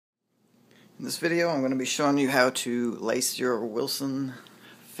In this video I'm going to be showing you how to lace your Wilson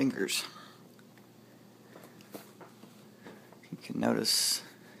fingers. You can notice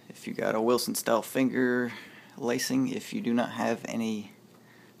if you got a Wilson style finger lacing, if you do not have any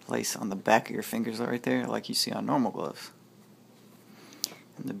lace on the back of your fingers right there like you see on normal gloves.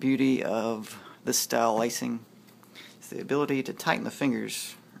 And the beauty of this style lacing is the ability to tighten the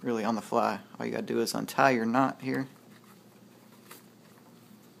fingers really on the fly. All you got to do is untie your knot here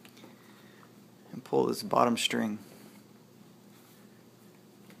and pull this bottom string.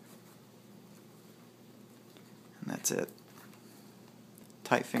 And that's it.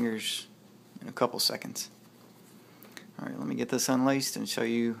 Tight fingers in a couple seconds. Alright, let me get this unlaced and show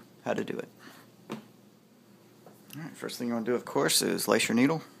you how to do it. Alright, first thing you want to do, of course, is lace your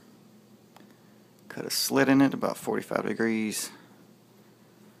needle. Cut a slit in it about 45 degrees.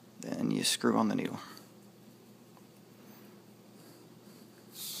 Then you screw on the needle.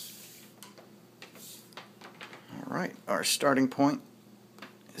 Alright, our starting point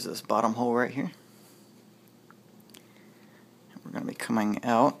is this bottom hole right here. And we're going to be coming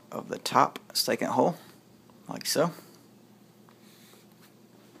out of the top second hole, like so.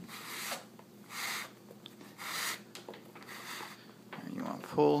 And you want to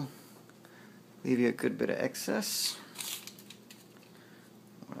pull, leave you a good bit of excess.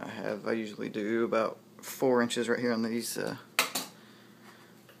 What I usually do about 4 inches right here on these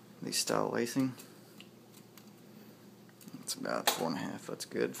style lacing. It's about 4.5. That's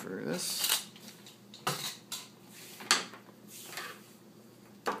good for this.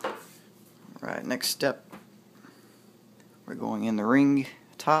 Alright, next step, we're going in the ring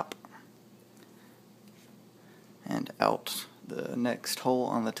top and out the next hole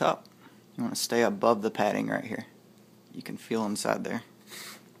on the top. You want to stay above the padding right here. You can feel inside there.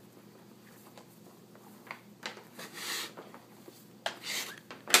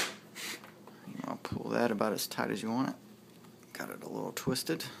 You want to pull that about as tight as you want it. Got it a little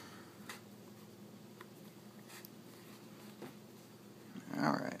twisted.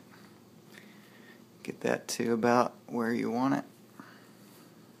 Alright. Get that to about where you want it.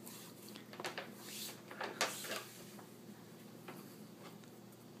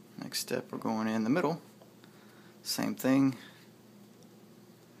 Next step, we're going in the middle. Same thing.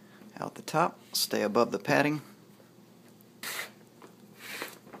 Out the top, stay above the padding.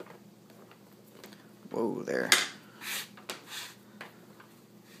 Whoa there.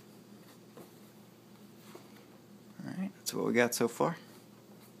 Alright, that's what we got so far.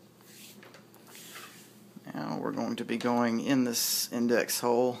 Now we're going to be going in this index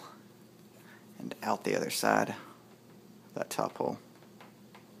hole and out the other side of that top hole.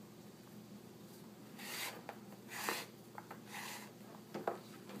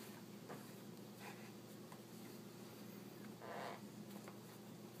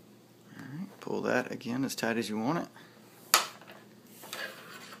 Alright, pull that again as tight as you want it.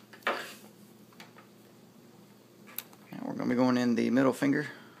 We're going to be going in the middle finger,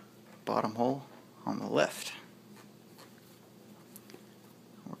 bottom hole on the left.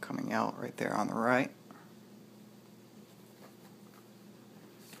 We're coming out right there on the right.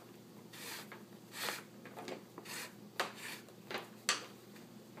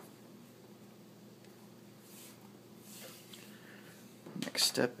 Next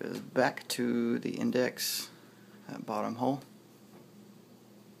step is back to the index, that bottom hole.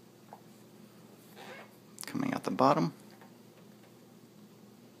 Coming out the bottom.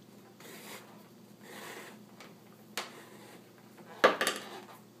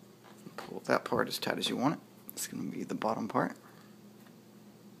 Pull that part as tight as you want it. It's going to be the bottom part.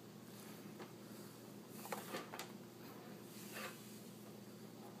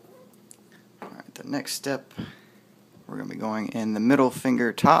 Alright, the next step, we're going to be going in the middle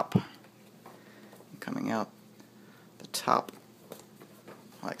finger top, and coming out the top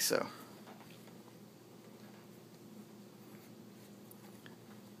like so.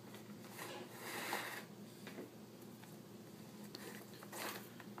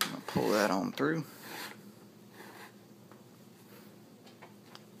 Pull that on through.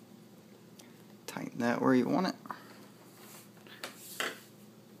 Tighten that where you want it.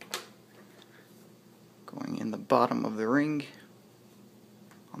 Going in the bottom of the ring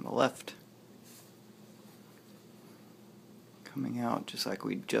on the left. Coming out just like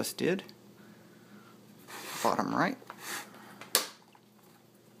we just did. Bottom right.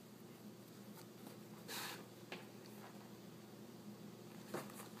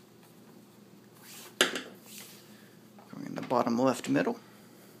 Bottom left middle.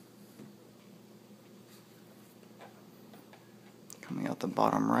 Coming out the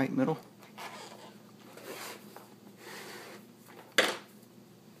bottom right middle.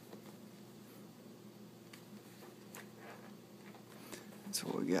 That's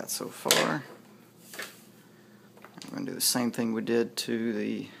what we got so far. We're going to do the same thing we did to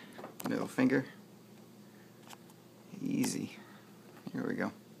the middle finger. Easy. Here we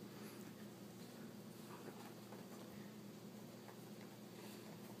go.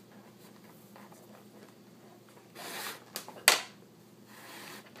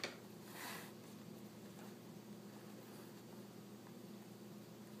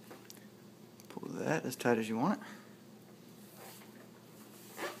 Pull that as tight as you want it.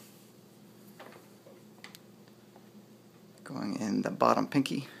 Going in the bottom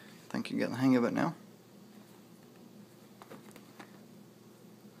pinky. I think you got the hang of it now.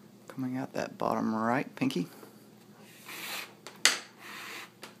 Coming out that bottom right pinky.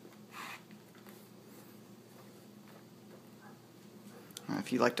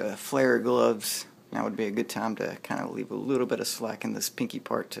 If you like to flare gloves, now would be a good time to kind of leave a little bit of slack in this pinky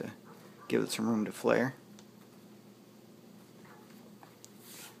part to give it some room to flare.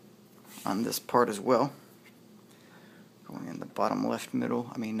 On this part as well. Going in the bottom left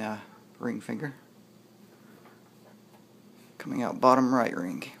ring finger. Coming out bottom right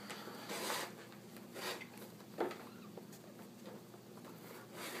ring.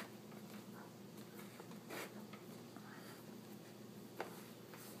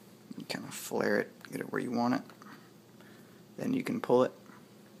 You kind of flare it, get it where you want it. Then you can pull it.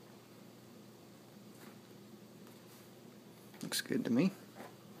 Looks good to me.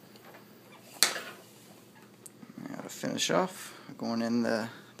 Now to finish off, going in the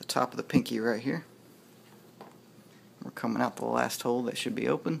top of the pinky right here. We're coming out the last hole that should be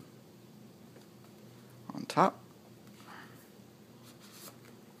open on top.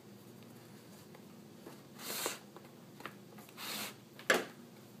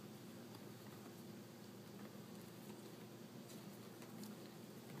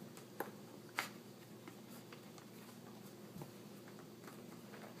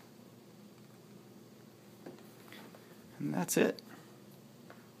 And that's it.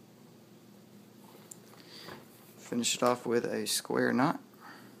 Finish it off with a square knot.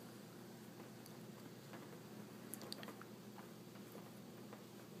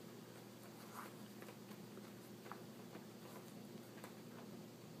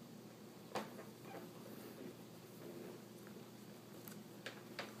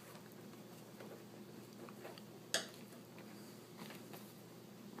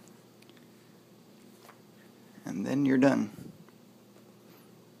 And then you're done.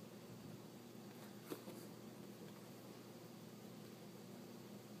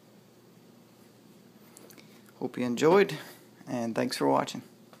 Hope you enjoyed, and thanks for watching.